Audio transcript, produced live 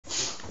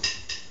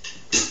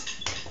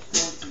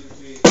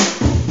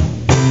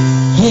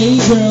Hey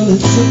girl,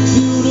 it's a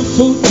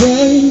beautiful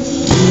day.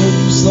 Will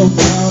you slow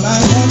down? I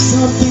have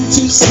something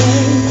to say.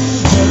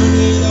 Heard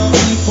it all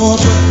before,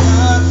 but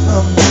not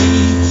from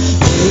me.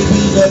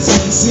 Baby, let's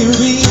be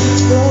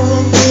serious for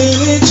a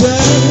minute.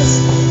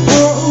 Just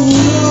hold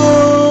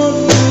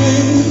on,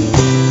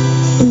 babe.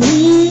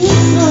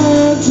 It's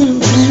hard to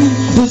be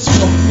this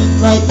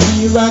woman right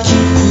here. I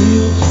can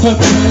feel her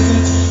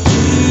presence.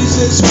 Please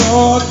just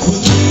walk with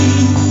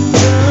me,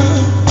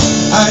 girl.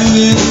 I'm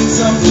in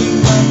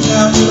something right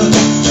now. You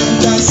understand?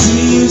 I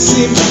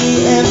see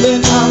me, and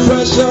then I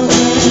brush your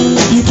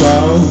hand. You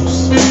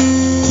pose,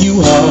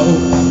 you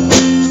hold,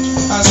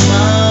 I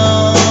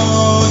smile,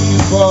 you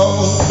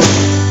fold.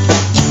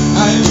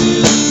 I'm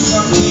in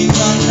something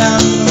right now.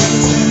 You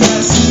understand? I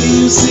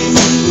see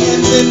me,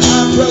 and then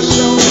I brush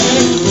your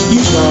hand.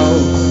 You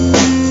hold,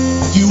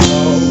 you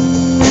hold,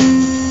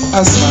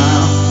 I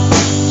smile,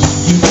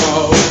 you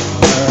fold.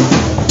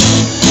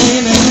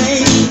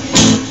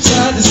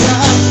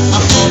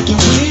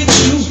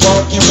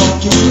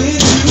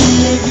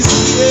 Can you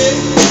see it?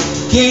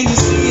 Can you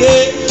see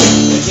it?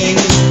 Can you see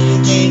it?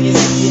 Can you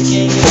see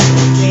it?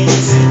 Can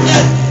you see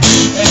it?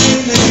 And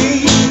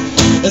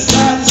in the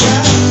side to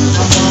side,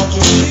 I'm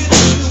walking with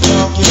you,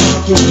 walking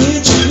with you.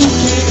 Can you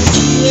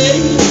see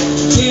it?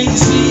 Can you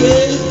see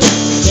it?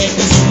 Can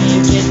you see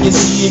it? Can you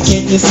see it?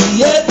 Can you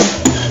see it?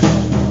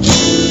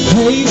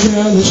 Hey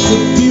girl, it's a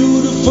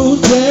beautiful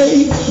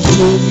day.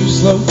 Will you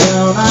slow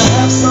down? I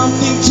have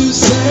something to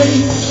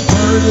say.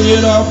 Heard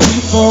it all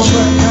before,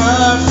 but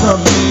not from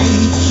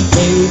me.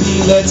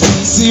 Baby, let's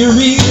be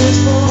serious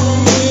for a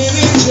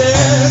minute.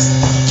 Just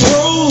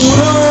hold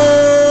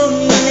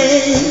on,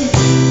 babe.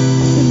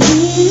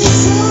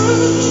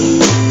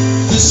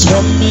 This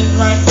woman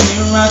right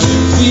here, I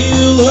can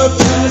feel her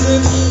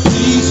presence.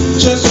 Please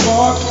just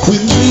walk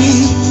with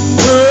me,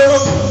 girl.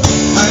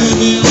 I'm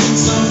feeling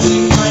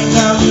something right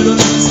now. You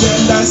don't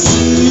understand. I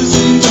see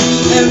me,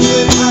 and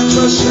then I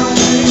crush your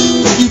hand.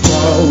 You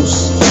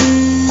pose,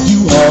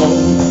 you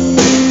hold,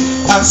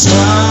 I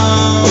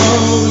smile,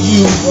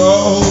 you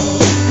hold.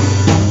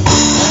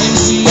 I'm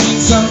seeing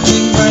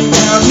something right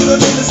now. You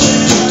don't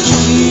understand. I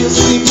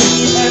see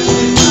me, and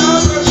then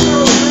I brush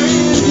your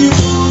hand. You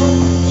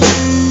hold,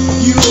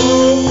 you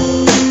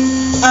hold,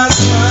 I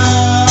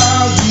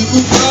smile,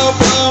 you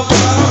hold,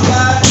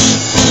 like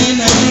in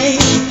the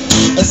rain,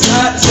 a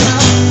side to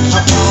side.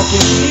 I'm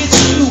walking with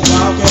you,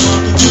 walking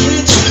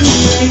with you.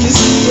 Can you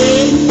see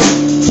it?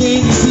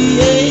 Can you see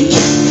it?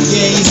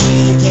 Can you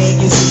see it? Can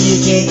you see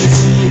it? Can you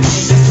see it?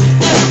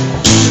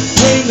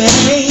 Hey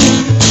man,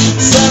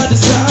 side to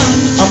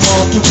side, I'm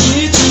walking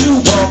with you,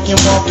 walking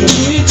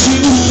with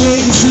you. Can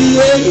you see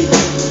it?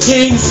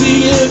 Can you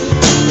see it?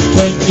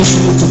 Can you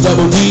see it to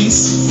double D's?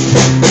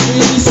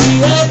 Can you see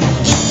it?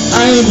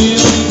 I am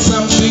feeling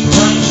something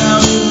right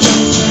now. You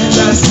understand?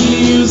 I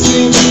see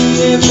me,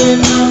 and then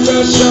I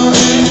brush your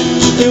hand.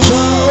 It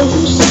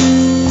rolls,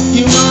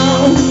 you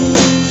know,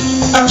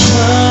 I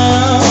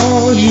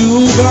smile,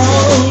 you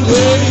hold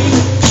it.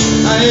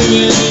 I am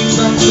feeling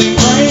something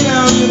right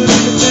now. You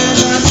understand?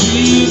 I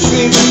see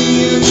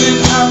me, and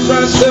then I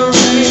brush your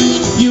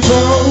hand. You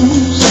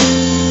pose,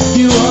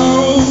 you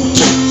hold,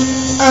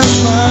 I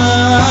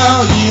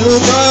smile, you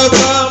hold,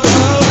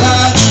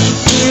 like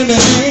in the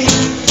rain,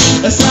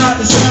 a side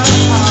to side.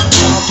 I'm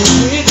walking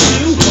with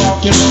you,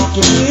 walking with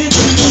you.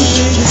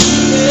 Can you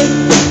see it?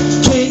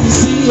 Can you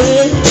see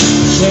it?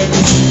 Can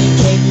you see it?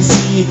 Can you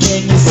see it?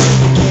 Can you see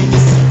it? Can you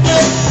see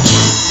it?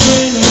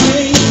 In the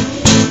rain,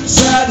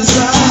 side to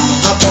side,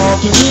 I'm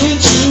walking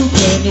with you.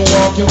 Can you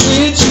walking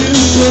with you?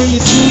 Can you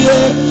see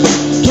it?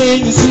 Can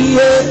you see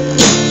it?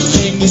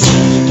 Can you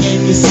see it? Can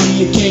you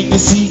see it? Can you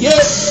see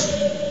it?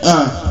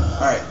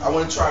 Alright, I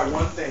want to try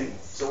one thing.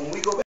 So when we go back